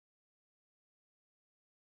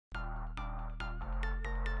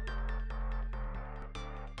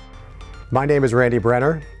My name is Randy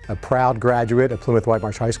Brenner, a proud graduate of Plymouth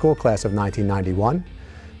Whitemarsh High School, class of 1991.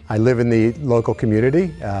 I live in the local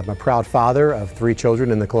community. I'm a proud father of 3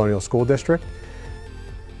 children in the Colonial School District.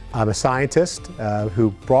 I'm a scientist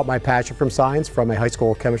who brought my passion from science from a high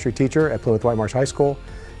school chemistry teacher at Plymouth Whitemarsh High School,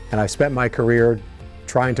 and I've spent my career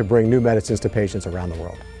trying to bring new medicines to patients around the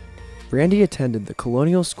world. Randy attended the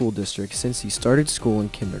Colonial School District since he started school in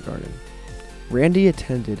kindergarten. Randy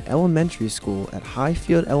attended elementary school at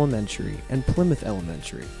Highfield Elementary and Plymouth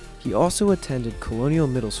Elementary. He also attended Colonial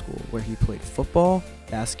Middle School, where he played football,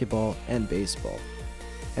 basketball, and baseball.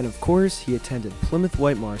 And of course, he attended Plymouth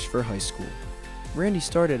Whitemarsh for high school. Randy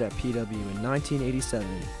started at PW in 1987.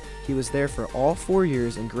 He was there for all 4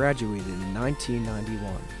 years and graduated in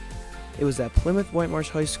 1991. It was at Plymouth Whitemarsh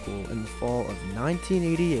High School in the fall of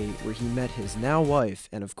 1988 where he met his now wife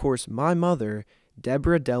and of course my mother,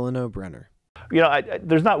 Deborah Delano Brenner. You know,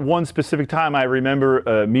 there's not one specific time I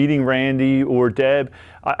remember meeting Randy or Deb.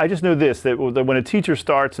 I just know this, that when a teacher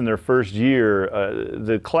starts in their first year,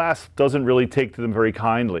 the class doesn't really take to them very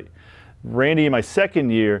kindly. Randy, in my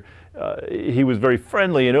second year, he was very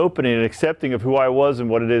friendly and open and accepting of who I was and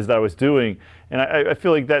what it is that I was doing. And I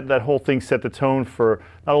feel like that whole thing set the tone for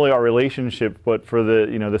not only our relationship, but for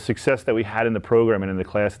the success that we had in the program and in the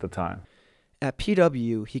class at the time. At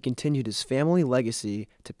PW, he continued his family legacy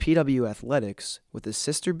to PW athletics, with his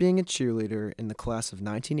sister being a cheerleader in the class of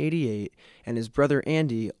 1988, and his brother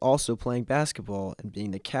Andy also playing basketball and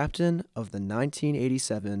being the captain of the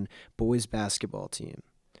 1987 boys basketball team.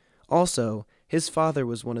 Also, his father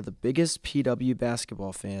was one of the biggest PW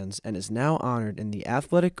basketball fans and is now honored in the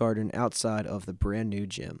athletic garden outside of the brand new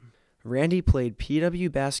gym. Randy played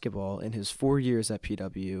PW basketball in his 4 years at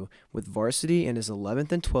PW, with varsity in his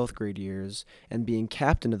 11th and 12th grade years, and being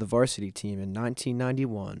captain of the varsity team in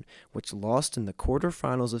 1991, which lost in the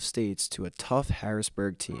quarterfinals of states to a tough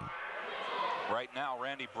Harrisburg team. Right now,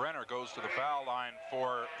 Randy Brenner goes to the foul line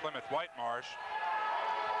for Plymouth Whitemarsh.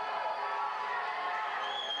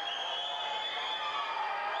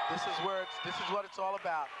 This is what it's all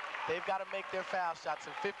about. They've got to make their foul shots.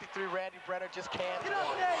 And 53, Randy Brenner just can't.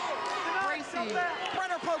 Gracie,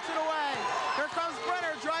 Brenner pokes it away. Here comes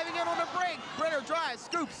Brenner driving in on the break. Brenner drives,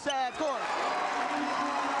 scoops, scores.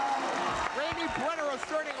 Randy Brenner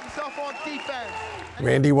asserting himself on defense.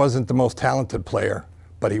 Randy wasn't the most talented player,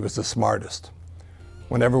 but he was the smartest.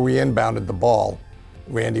 Whenever we inbounded the ball,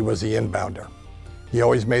 Randy was the inbounder. He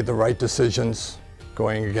always made the right decisions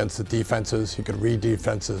going against the defenses. He could read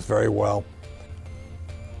defenses very well.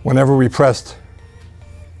 Whenever we pressed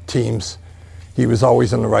teams, he was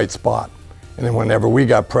always in the right spot. And then whenever we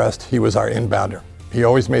got pressed, he was our inbounder. He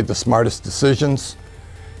always made the smartest decisions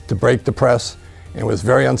to break the press and was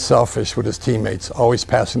very unselfish with his teammates, always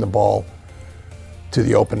passing the ball to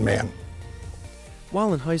the open man.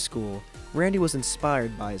 While in high school, Randy was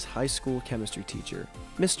inspired by his high school chemistry teacher,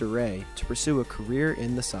 Mr. Ray, to pursue a career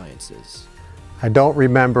in the sciences. I don't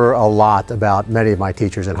remember a lot about many of my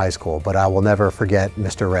teachers in high school, but I will never forget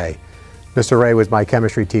Mr. Ray. Mr. Ray was my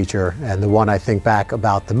chemistry teacher and the one I think back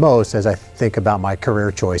about the most as I think about my career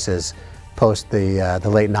choices post the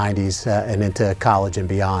late 90s and into college and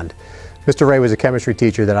beyond. Mr. Ray was a chemistry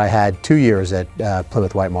teacher that I had 2 years at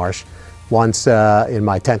Plymouth Whitemarsh, once in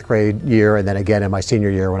my 10th grade year and then again in my senior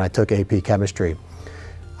year when I took AP chemistry.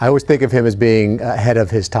 I always think of him as being ahead of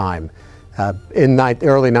his time. In the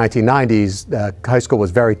early 1990s, high school was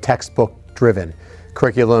very textbook driven.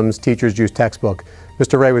 Curriculums, teachers used textbook.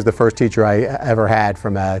 Mr. Ray was the first teacher I ever had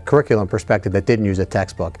from a curriculum perspective that didn't use a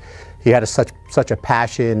textbook. He had such a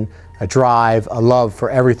passion, a drive, a love for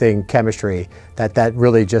everything chemistry that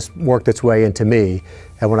really just worked its way into me.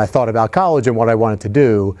 And when I thought about college and what I wanted to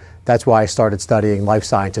do, that's why I started studying life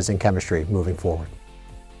sciences and chemistry moving forward.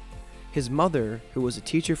 His mother, who was a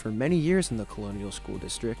teacher for many years in the Colonial School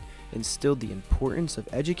District, instilled the importance of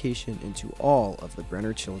education into all of the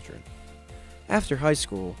Brenner children. After high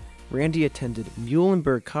school, Randy attended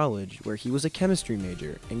Muhlenberg College, where he was a chemistry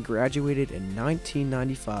major and graduated in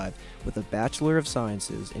 1995 with a Bachelor of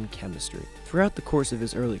Sciences in Chemistry. Throughout the course of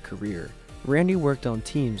his early career, Randy worked on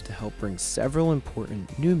teams to help bring several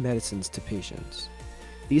important new medicines to patients.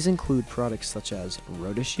 These include products such as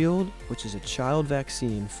RotaShield, which is a child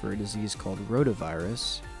vaccine for a disease called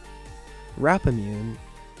rotavirus, Rapamune,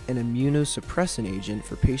 an immunosuppressant agent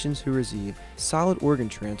for patients who receive solid organ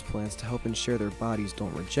transplants to help ensure their bodies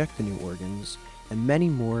don't reject the new organs, and many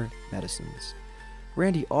more medicines.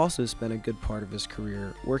 Randy also spent a good part of his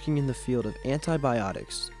career working in the field of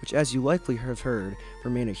antibiotics, which, as you likely have heard,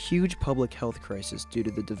 remain a huge public health crisis due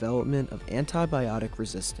to the development of antibiotic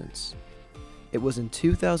resistance. It was in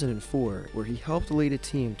 2004 where he helped lead a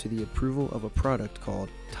team to the approval of a product called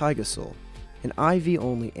Tigasol, an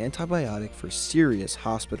IV-only antibiotic for serious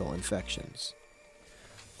hospital infections.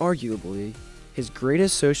 Arguably, his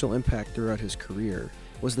greatest social impact throughout his career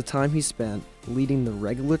was the time he spent leading the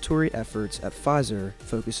regulatory efforts at Pfizer,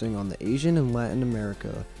 focusing on the Asian and Latin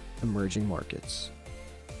America emerging markets.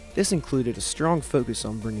 This included a strong focus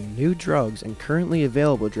on bringing new drugs and currently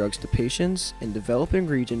available drugs to patients in developing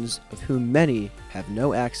regions of whom many have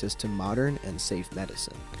no access to modern and safe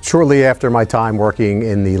medicine. Shortly after my time working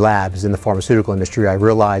in the labs in the pharmaceutical industry, I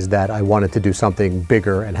realized that I wanted to do something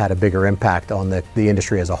bigger and had a bigger impact on the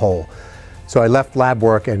industry as a whole. So I left lab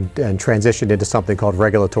work and transitioned into something called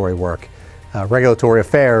regulatory work. Regulatory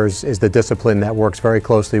affairs is the discipline that works very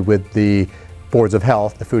closely with the boards of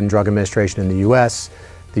health, the Food and Drug Administration in the US,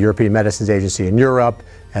 the European Medicines Agency in Europe,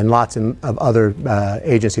 and lots of other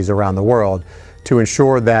agencies around the world to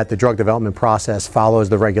ensure that the drug development process follows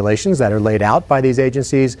the regulations that are laid out by these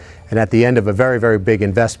agencies, and at the end of a very, very big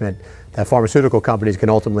investment, that pharmaceutical companies can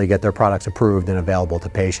ultimately get their products approved and available to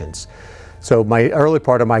patients. So my early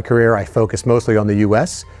part of my career, I focused mostly on the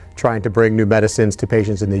US, trying to bring new medicines to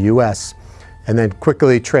patients in the US, and then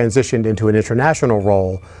quickly transitioned into an international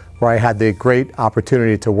role where I had the great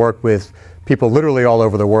opportunity to work with people literally all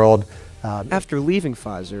over the world. After leaving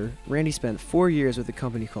Pfizer, Randy spent 4 years with a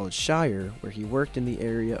company called Shire, where he worked in the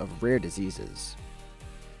area of rare diseases,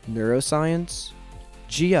 neuroscience,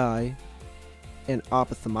 GI, and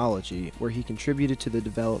ophthalmology, where he contributed to the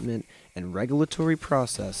development and regulatory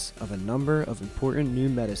process of a number of important new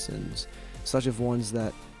medicines, such as ones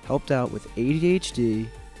that helped out with ADHD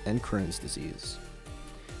and Crohn's disease.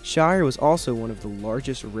 Shire was also one of the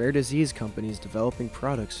largest rare disease companies developing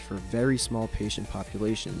products for very small patient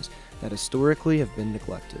populations that historically have been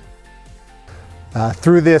neglected.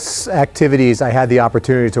 Through this activities, I had the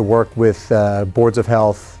opportunity to work with boards of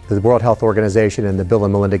health, the World Health Organization, and the Bill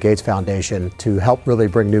and Melinda Gates Foundation to help really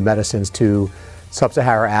bring new medicines to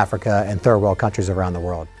Sub-Saharan Africa and third world countries around the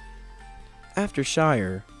world. After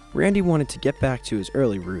Shire, Randy wanted to get back to his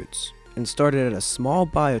early roots and started at a small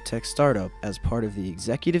biotech startup as part of the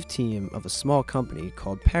executive team of a small company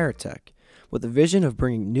called Paratech, with a vision of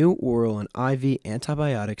bringing new oral and IV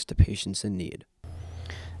antibiotics to patients in need.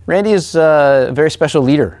 Randy is a very special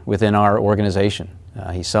leader within our organization.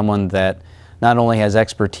 He's someone that not only has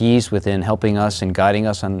expertise within helping us and guiding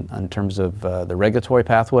us in terms of the regulatory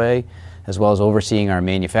pathway, as well as overseeing our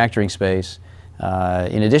manufacturing space.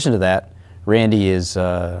 In addition to that, Randy is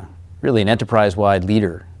really an enterprise-wide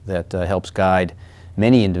leader that helps guide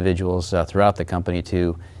many individuals throughout the company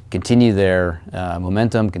to continue their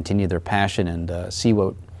momentum, continue their passion, and see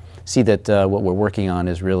that what we're working on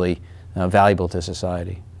is really valuable to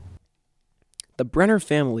society. The Brenner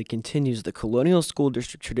family continues the Colonial School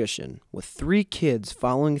District tradition, with 3 kids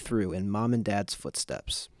following through in mom and dad's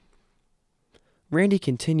footsteps. Randy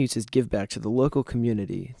continues his give back to the local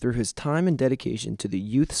community through his time and dedication to the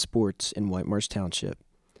youth sports in White Marsh Township.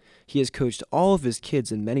 He has coached all of his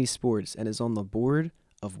kids in many sports and is on the board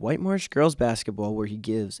of White Marsh Girls Basketball, where he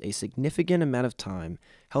gives a significant amount of time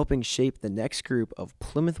helping shape the next group of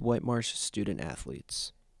Plymouth White Marsh student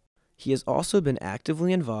athletes. He has also been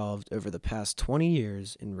actively involved over the past 20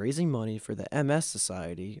 years in raising money for the MS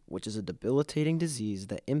Society, which is a debilitating disease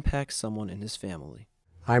that impacts someone in his family.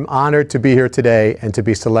 I'm honored to be here today and to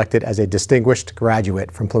be selected as a distinguished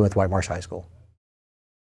graduate from Plymouth White Marsh High School.